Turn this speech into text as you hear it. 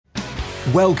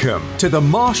Welcome to the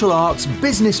Martial Arts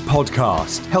Business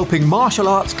Podcast, helping martial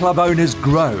arts club owners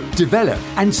grow, develop,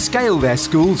 and scale their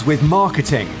schools with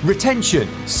marketing, retention,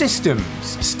 systems,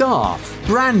 staff,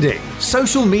 branding,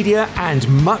 social media, and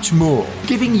much more,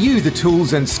 giving you the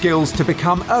tools and skills to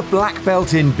become a black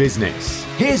belt in business.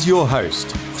 Here's your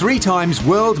host, 3 times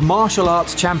world martial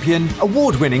arts champion,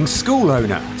 award-winning school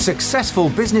owner, successful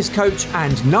business coach,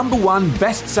 and #1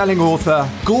 best-selling author,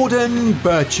 Gordon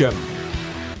Bircham.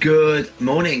 Good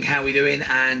morning, how are we doing?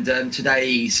 And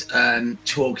today's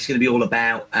talk is going to be all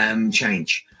about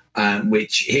change,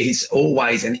 which is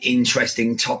always an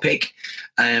interesting topic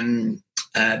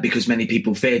because many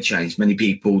people fear change. Many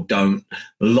people don't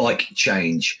like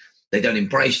change. They don't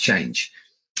embrace change.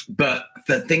 But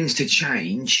for things to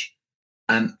change,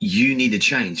 you need a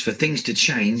change. For things to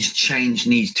change, change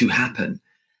needs to happen.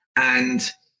 And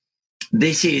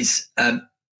this is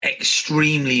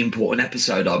extremely important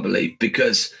episode, I believe,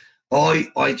 because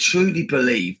I truly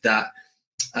believe that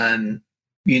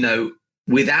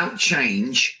without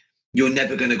change you're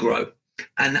never going to grow.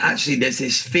 And actually there's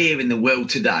this fear in the world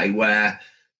today where,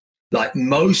 like,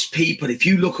 most people, if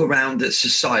you look around at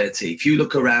society, if you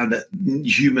look around at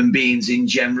human beings in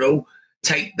general,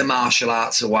 take the martial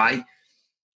arts away,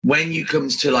 when you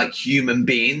comes to like human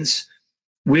beings,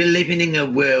 we're living in a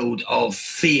world of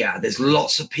fear. There's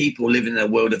lots of people living in a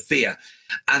world of fear.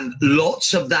 And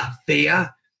lots of that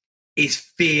fear is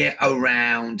fear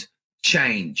around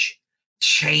change,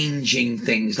 changing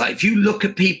things. Like if you look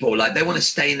at people, like they want to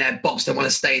stay in their box, they want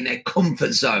to stay in their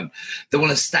comfort zone. They want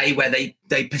to stay where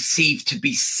they perceive to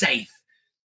be safe.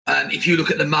 If you look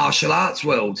at the martial arts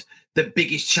world, the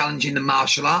biggest challenge in the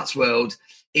martial arts world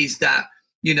is that,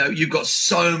 you've got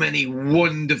so many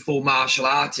wonderful martial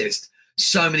artists,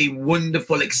 so many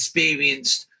wonderful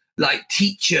experienced like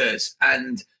teachers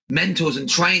and mentors and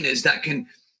trainers that can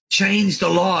change the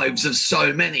lives of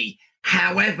so many.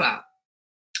 However,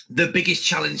 the biggest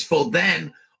challenge for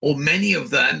them, or many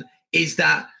of them, is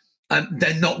that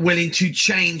they're not willing to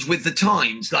change with the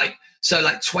times. Like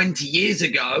 20 years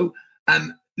ago,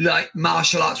 like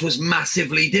martial arts was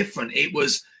massively different. It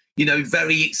was,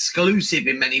 very exclusive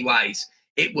in many ways.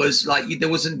 It was like there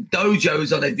wasn't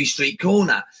dojos on every street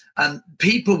corner.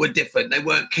 People were different. They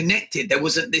weren't connected. There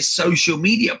wasn't this social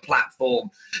media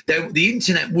platform. The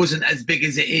internet wasn't as big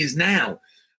as it is now.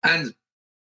 And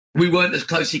we weren't as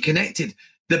closely connected.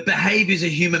 The behaviors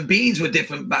of human beings were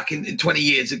different back in 20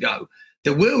 years ago.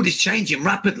 The world is changing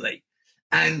rapidly.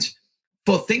 And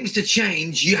for things to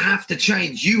change, you have to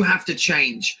change. You have to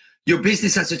change. Your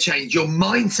business has to change. Your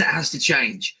mindset has to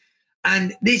change.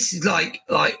 And this is like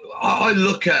I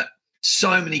look at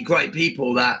so many great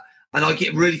people and I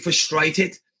get really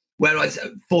frustrated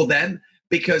for them,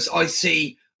 because I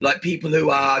see like people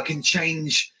who can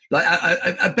change, like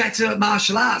are better at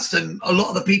martial arts than a lot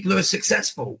of the people who are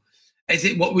successful. Is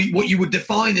it what you would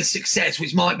define as success,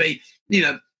 which might be,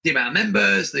 the amount of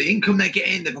members, the income they get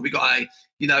in. They've probably got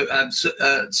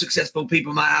successful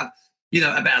people might have,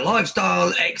 a better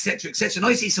lifestyle, etc., etc.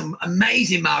 And I see some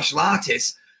amazing martial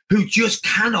artists who just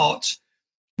cannot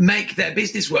make their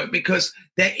business work because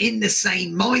they're in the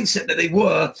same mindset that they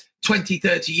were 20,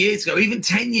 30 years ago, even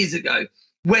 10 years ago,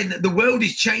 when the world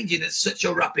is changing at such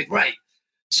a rapid rate.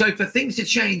 So for things to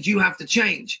change, you have to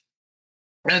change.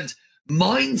 And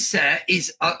mindset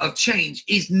of change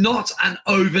is not an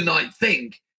overnight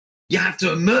thing. You have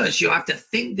to immerse, you have to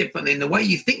think differently. And the way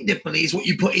you think differently is what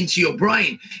you put into your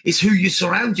brain, is who you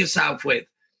surround yourself with.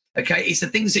 Okay, it's the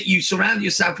things that you surround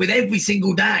yourself with every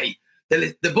single day.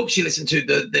 The books you listen to,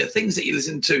 the things that you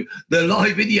listen to, the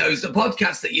live videos, the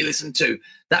podcasts that you listen to,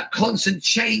 that constant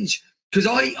change. Because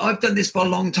I've done this for a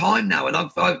long time now, and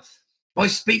I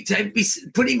speak to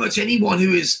pretty much anyone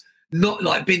who is not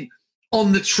like been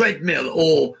on the treadmill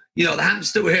or the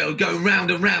hamster wheel, going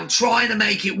round and round, trying to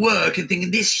make it work and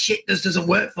thinking this shit just doesn't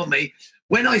work for me.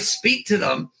 When I speak to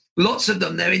them, lots of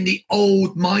them, they're in the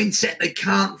old mindset. They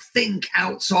can't think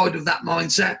outside of that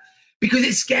mindset because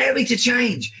it's scary to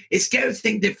change. It's scary to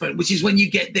think different, which is when you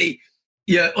get the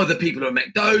other people who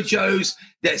make dojos,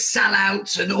 they're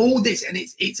sellouts and all this. And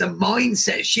it's a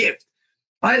mindset shift.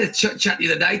 I had a chat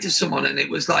the other day to someone, and it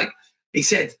was like, he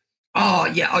said,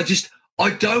 I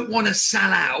don't want to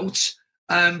sell out,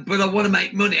 but I want to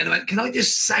make money. And I went, can I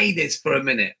just say this for a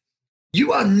minute?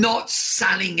 You are not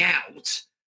selling out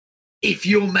if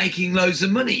you're making loads of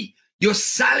money. You're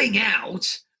selling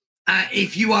out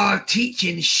if you are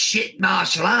teaching shit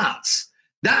martial arts.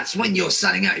 That's when you're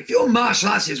selling out. If your martial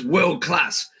arts is world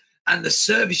class and the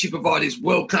service you provide is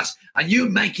world class and you're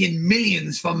making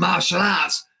millions from martial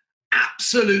arts,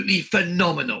 absolutely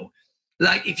phenomenal.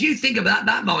 Like if you think about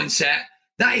that mindset,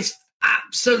 that is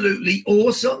absolutely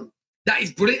awesome. That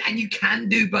is brilliant. And you can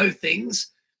do both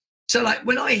things. So like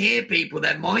when I hear people,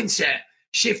 their mindset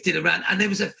shifted around, and there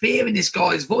was a fear in this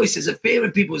guy's voice, there's a fear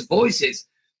in people's voices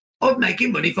of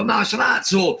making money from martial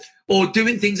arts or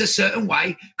doing things a certain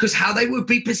way because how they would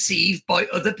be perceived by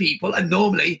other people. And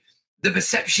normally the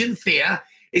perception fear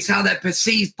is how they're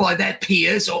perceived by their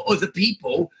peers or other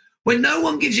people when no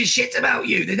one gives a shit about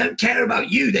you. They don't care about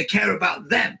you. They care about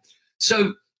them.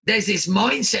 So there's this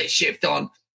mindset shift on,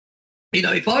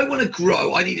 if I want to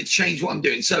grow, I need to change what I'm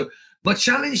doing. So my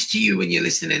challenge to you when you're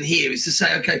listening here is to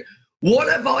say, okay, what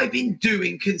have I been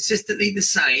doing consistently the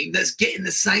same that's getting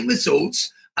the same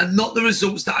results and not the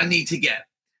results that I need to get?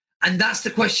 And that's the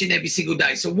question every single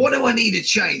day. So what do I need to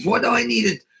change? What do I need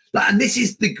to, and this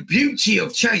is the beauty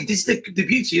of change. This is the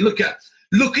beauty. Look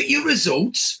at your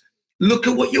results, look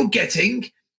at what you're getting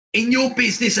in your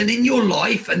business and in your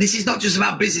life. And this is not just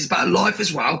about business, but life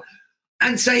as well.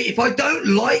 And say, if I don't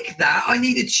like that, I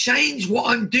need to change what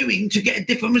I'm doing to get a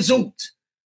different result.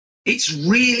 It's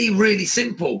really, really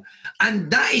simple. And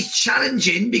that is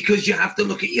challenging because you have to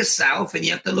look at yourself and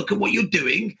you have to look at what you're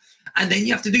doing. And then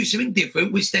you have to do something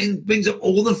different, which then brings up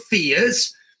all the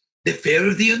fears, the fear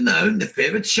of the unknown, the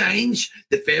fear of change,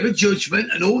 the fear of judgment,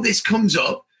 and all this comes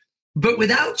up. But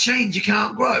without change, you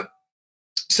can't grow.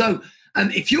 So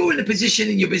if you're in a position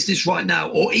in your business right now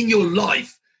or in your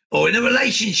life or in a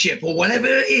relationship or whatever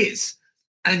it is,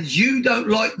 and you don't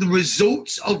like the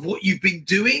results of what you've been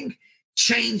doing,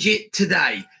 change it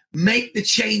today. Make the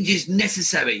changes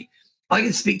necessary. I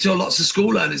can speak to lots of school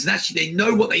learners and actually they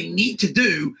know what they need to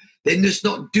do. They're just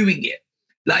not doing it.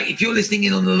 Like if you're listening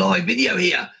in on the live video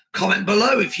here, comment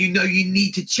below if you know you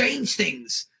need to change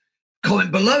things.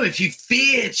 Comment below if you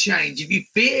fear change,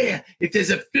 if there's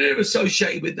a fear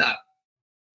associated with that.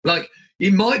 Like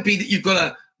it might be that you've got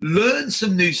to learn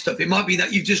some new stuff. It might be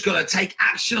that you've just got to take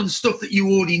action on stuff that you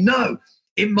already know.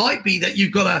 It might be that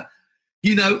you've got to,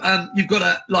 you've got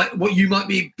to, like what you might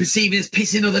be perceiving as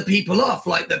pissing other people off,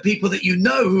 like the people that you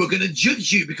know who are going to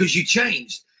judge you because you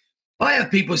changed. I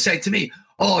have people say to me,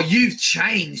 oh, you've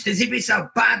changed, as if it's a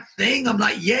bad thing. I'm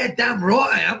like, yeah, damn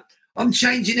right I am. I'm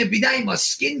changing every day. My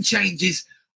skin changes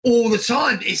all the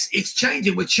time. It's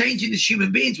changing. We're changing as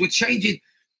human beings. We're changing.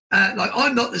 Like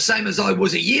I'm not the same as I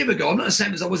was a year ago. I'm not the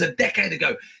same as I was a decade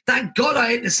ago. Thank God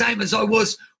I ain't the same as I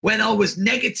was when I was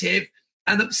negative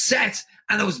and upset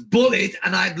and I was bullied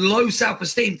and I had low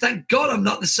self-esteem. Thank God I'm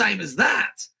not the same as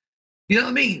that. You know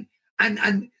what I mean?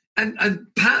 And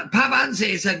Pavan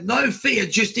here said, no fear,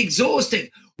 just exhausted.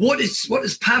 What does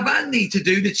Pavan need to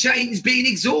do to change being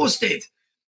exhausted?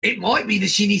 It might be that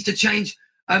she needs to change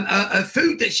her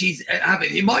food that she's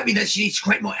having. It might be that she needs to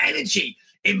create more energy.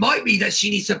 It might be that she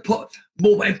needs to put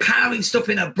more empowering stuff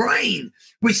in her brain,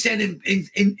 which then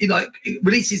it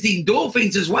releases the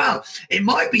endorphins as well. It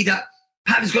might be that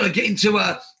Pam's got to get into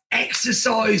a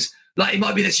exercise. Like it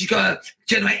might be that she's got to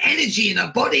generate energy in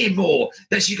her body more,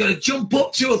 that she's got to jump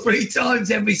up 2 or 3 times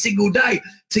every single day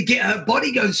to get her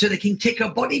body going so they can kick her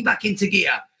body back into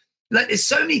gear. Like there's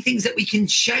so many things that we can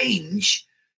change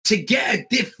to get a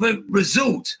different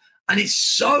result. And it's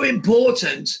so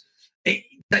important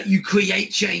that you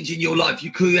create change in your life.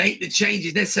 You create the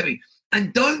changes necessary.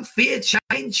 And don't fear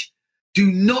change. Do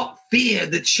not fear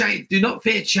the change. Do not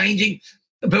fear changing.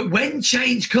 But when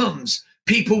change comes,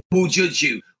 people will judge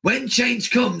you. When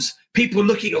change comes, people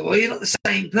look at you, well, you're not the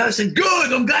same person.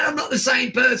 Good, I'm glad I'm not the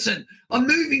same person. I'm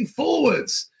moving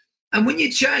forwards. And when you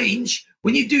change,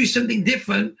 when you do something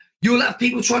different, you'll have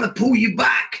people trying to pull you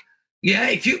back.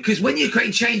 Yeah, because when you're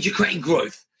creating change, you're creating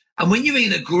growth. And when you're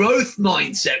in a growth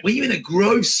mindset, when you're in a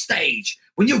growth stage,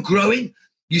 when you're growing,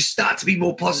 you start to be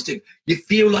more positive. You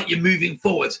feel like you're moving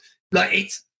forward. Like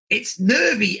it's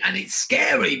nervy and it's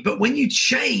scary. But when you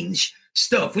change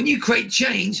stuff, when you create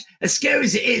change, as scary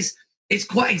as it is, it's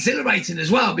quite exhilarating as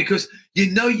well because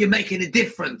you know you're making a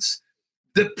difference.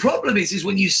 The problem is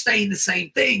when you stay in the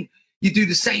same thing, you do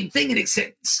the same thing and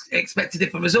expect a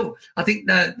different result. I think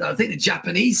the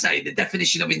Japanese say the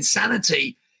definition of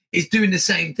insanity is doing the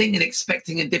same thing and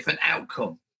expecting a different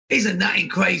outcome. Isn't that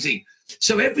crazy?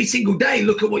 So every single day,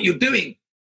 look at what you're doing.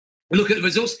 Look at the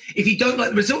results. If you don't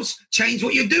like the results, change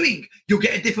what you're doing. You'll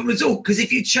get a different result. Because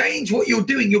if you change what you're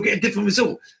doing, you'll get a different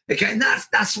result. Okay, and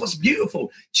that's what's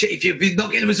beautiful. If you're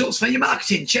not getting results from your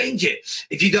marketing, change it.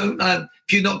 If you don't,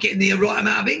 if you're not getting the right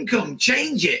amount of income,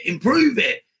 change it, improve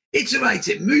it, iterate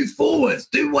it, move forward,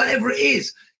 do whatever it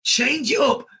is, change it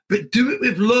up, but do it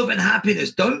with love and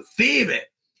happiness. Don't fear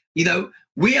it. You know,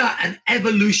 we are an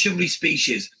evolutionary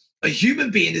species. A human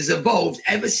being has evolved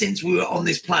ever since we were on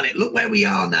this planet. Look where we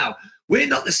are now. We're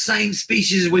not the same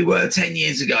species as we were 10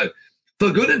 years ago.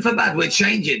 For good and for bad, we're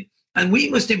changing. And we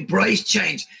must embrace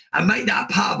change and make that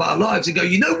part of our lives and go,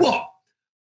 you know what?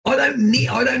 I don't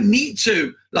need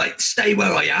to like stay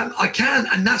where I am. I can.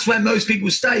 And that's where most people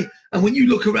stay. And when you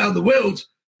look around the world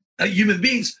at human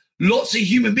beings, lots of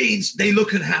human beings, they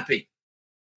look unhappy.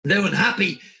 They're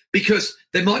unhappy because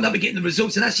they might not be getting the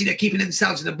results, and actually they're keeping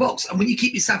themselves in a box. And when you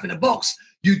keep yourself in a box,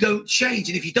 you don't change.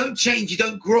 And if you don't change, you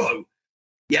don't grow.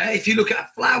 Yeah, if you look at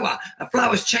a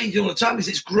flower's changing all the time because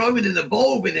it's growing and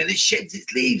evolving and it sheds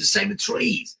its leaves, the same with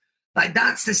trees. Like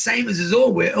that's the same as us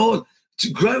all. We're all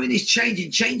growing is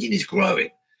changing, changing is growing.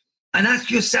 And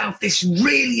ask yourself this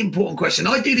really important question.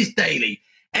 I do this daily,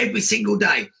 every single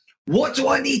day. What do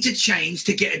I need to change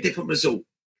to get a different result?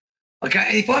 Okay,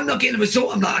 and if I'm not getting a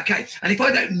result, I'm like, okay. And if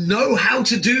I don't know how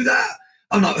to do that,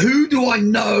 I'm like, who do I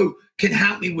know can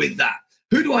help me with that?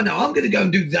 Who do I know? I'm going to go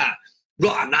and do that.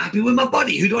 Right, I'm not happy with my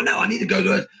body. Who do I know? I need to go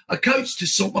to a coach to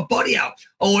sort my body out.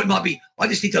 Or it might be, I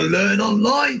just need to learn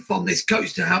online from this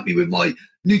coach to help me with my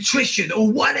nutrition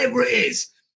or whatever it is.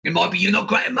 It might be you're not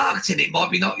great at marketing. It might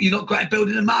be you're not great at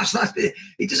building a martial arts.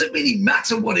 It doesn't really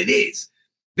matter what it is.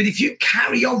 But if you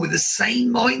carry on with the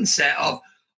same mindset of,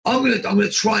 I'm gonna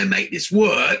try and make this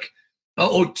work,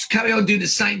 or carry on doing the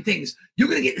same things, you're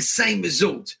gonna get the same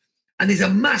result. And there's a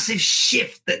massive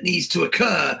shift that needs to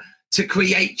occur to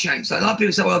create change. So a lot of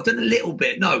people say, well, I've done a little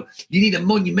bit. No, you need a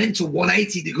monumental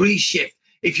 180-degree shift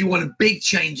if you want a big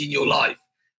change in your life.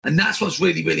 And that's what's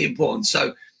really, really important.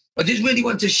 So I just really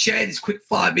want to share this quick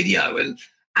fire video and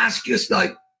ask you,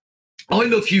 like, I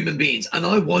love human beings, and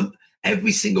I want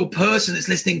every single person that's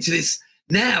listening to this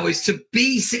now is to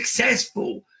be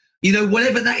successful, you know,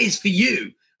 whatever that is for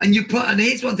you. And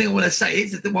here's one thing I want to say,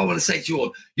 here's the thing I want to say to you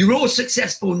all. You're all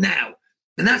successful now,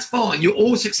 and that's fine. You're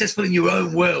all successful in your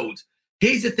own world.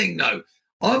 Here's the thing though.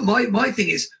 My thing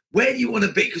is, where do you want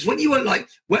to be? Because when you want, like,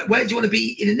 where do you want to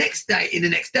be in the next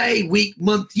day, week,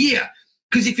 month, year?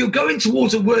 Because if you're going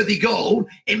towards a worthy goal,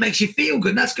 it makes you feel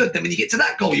good. And that's good. Then when you get to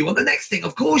that goal, you want the next thing.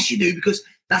 Of course you do, because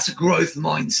that's a growth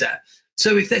mindset.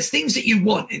 So if there's things that you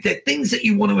want, if there are things that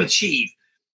you want to achieve,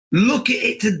 look at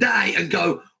it today and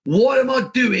go, what am I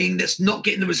doing that's not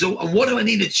getting the result? And what do I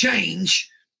need to change,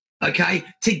 okay,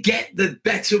 to get the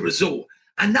better result?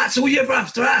 And that's all you ever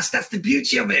have to ask. That's the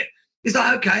beauty of it. It's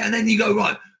like, okay, and then you go,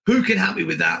 right, who can help me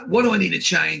with that? What do I need to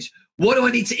change? What do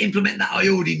I need to implement that I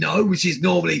already know, which is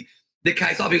normally the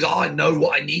case. I think I know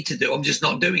what I need to do. I'm just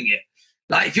not doing it.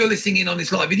 Like if you're listening in on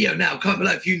this live video now, comment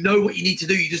below. If you know what you need to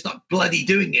do, you're just not bloody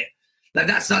doing it. Like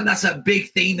that's a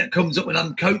big theme that comes up when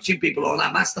I'm coaching people on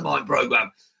our mastermind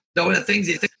program. So one of the things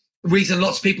is the reason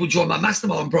lots of people join my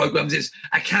mastermind programs is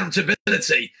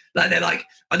accountability. Like they're like,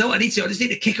 I know what I need to. I just need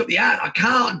to kick up the ad. I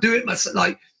can't do it myself.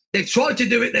 Like they've tried to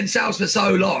do it themselves for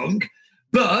so long,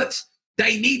 but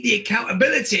they need the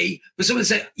accountability for someone to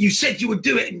say, you said you would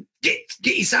do it, and get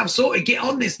yourself sorted. Get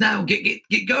on this now. Get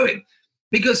going.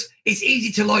 Because it's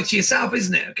easy to lie to yourself,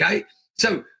 isn't it? Okay.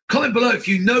 So comment below if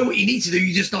you know what you need to do,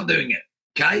 you're just not doing it.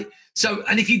 Okay. So,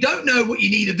 and if you don't know what you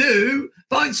need to do,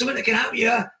 find someone that can help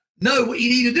you know what you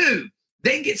need to do.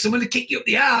 Then get someone to kick you up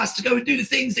the ass to go and do the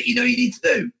things that you know you need to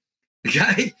do.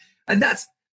 Okay. And that's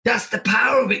the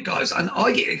power of it, guys. And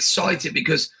I get excited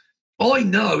because I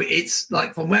know it's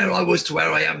like from where I was to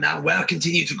where I am now, where I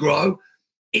continue to grow.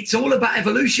 It's all about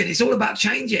evolution. It's all about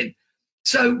changing.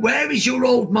 So where is your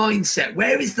old mindset?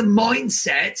 Where is the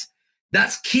mindset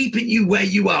that's keeping you where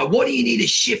you are? What do you need to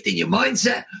shift in your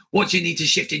mindset? What do you need to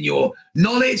shift in your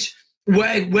knowledge?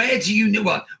 Where do you know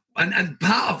what? And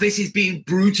part of this is being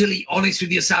brutally honest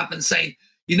with yourself and saying,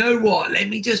 you know what, let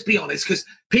me just be honest, because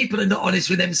people are not honest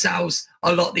with themselves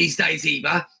a lot these days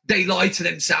either. They lie to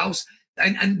themselves.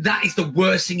 And that is the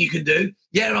worst thing you can do.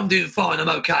 Yeah, I'm doing fine. I'm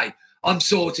okay. I'm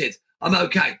sorted. I'm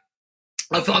okay.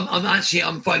 I'm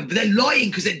fine. But they're lying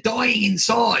because they're dying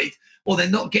inside, or they're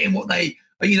not getting what they,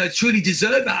 truly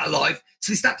deserve out of life.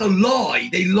 So they start to lie.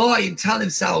 They lie and tell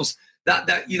themselves that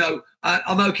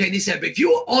I'm okay in this area. But if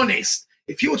you're honest,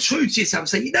 if you're true to yourself and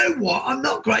say, you know what, I'm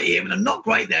not great here and I'm not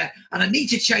great there and I need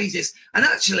to change this. And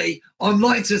actually, I'm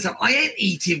lying to myself. I ain't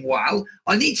eating well.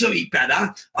 I need to eat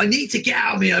better. I need to get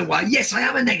out of my own way. Yes, I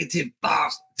am a negative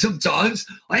bastard sometimes.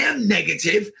 I am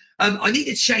negative. I need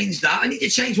to change that. I need to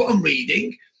change what I'm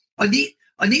reading. I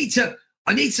need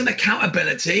some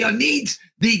accountability. I need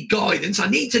the guidance. I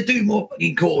need to do more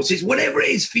fucking courses, whatever it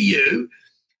is for you.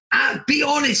 Be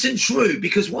honest and true,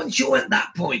 because once you're at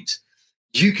that point,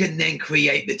 you can then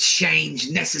create the change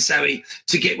necessary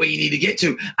to get where you need to get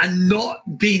to, and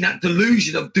not be in that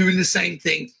delusion of doing the same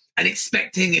thing and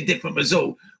expecting a different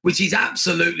result, which is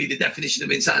absolutely the definition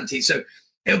of insanity. So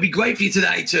it'll be great for you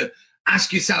today to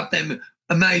ask yourself them,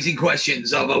 amazing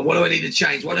questions of what do I need to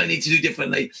change? What do I need to do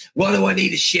differently? What do I need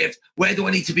to shift? Where do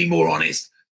I need to be more honest?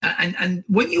 And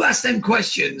when you ask them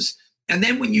questions, and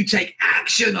then when you take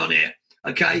action on it,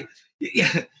 okay,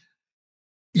 yeah,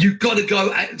 you've got to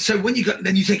go. So when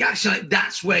then you take action on it,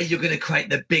 that's where you're going to create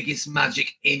the biggest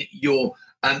magic in your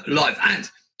life. And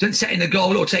don't setting a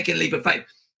goal or taking a leap of faith.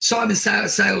 Simon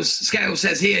Scales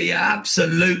says here, yeah,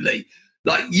 absolutely.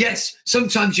 Like, yes,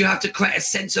 sometimes you have to create a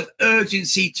sense of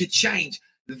urgency to change.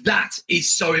 That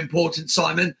is so important,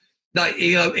 Simon. Like,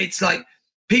 you know, it's like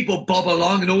people bob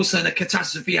along and all of a sudden a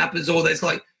catastrophe happens, or there's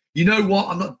like, you know what,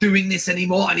 I'm not doing this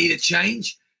anymore. I need a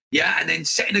change. Yeah. And then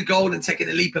setting a goal and taking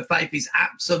a leap of faith is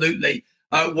absolutely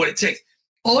what it takes.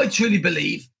 I truly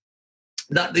believe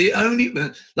that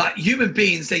like human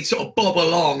beings, they sort of bob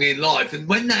along in life. And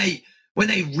when they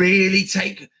really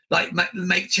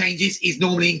make changes is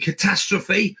normally in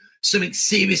catastrophe. Something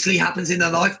seriously happens in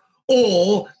their life,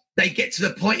 or they get to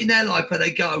the point in their life where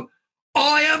they go,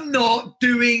 I am not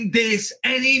doing this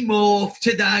anymore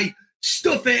today.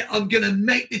 Stuff it. I'm going to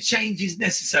make the changes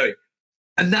necessary.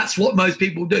 And that's what most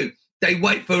people do. They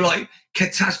wait for like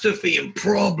catastrophe and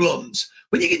problems.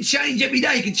 When you can change every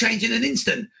day, you can change in an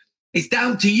instant. It's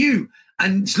down to you.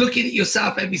 And it's looking at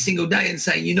yourself every single day and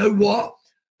saying, you know what?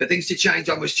 For things to change,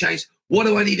 I must change. What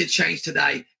do I need to change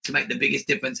today to make the biggest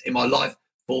difference in my life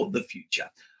for the future?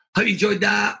 Hope you enjoyed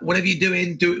that. Whatever you're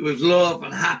doing, do it with love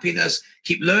and happiness.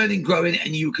 Keep learning, growing,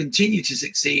 and you continue to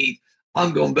succeed.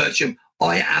 I'm Gordon Bircham.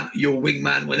 I am your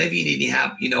wingman. Whenever you need any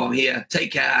help, you know I'm here.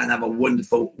 Take care and have a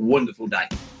wonderful, wonderful day.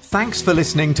 Thanks for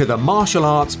listening to the Martial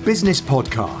Arts Business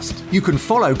Podcast. You can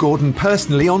follow Gordon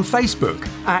personally on Facebook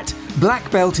at Black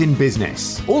Belt in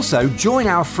Business. Also, join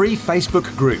our free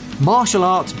Facebook group, Martial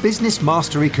Arts Business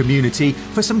Mastery Community,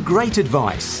 for some great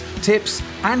advice, tips,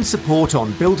 and support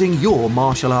on building your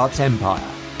martial arts empire.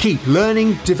 Keep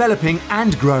learning, developing,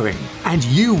 and growing, and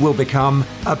you will become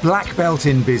a Black Belt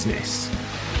in Business.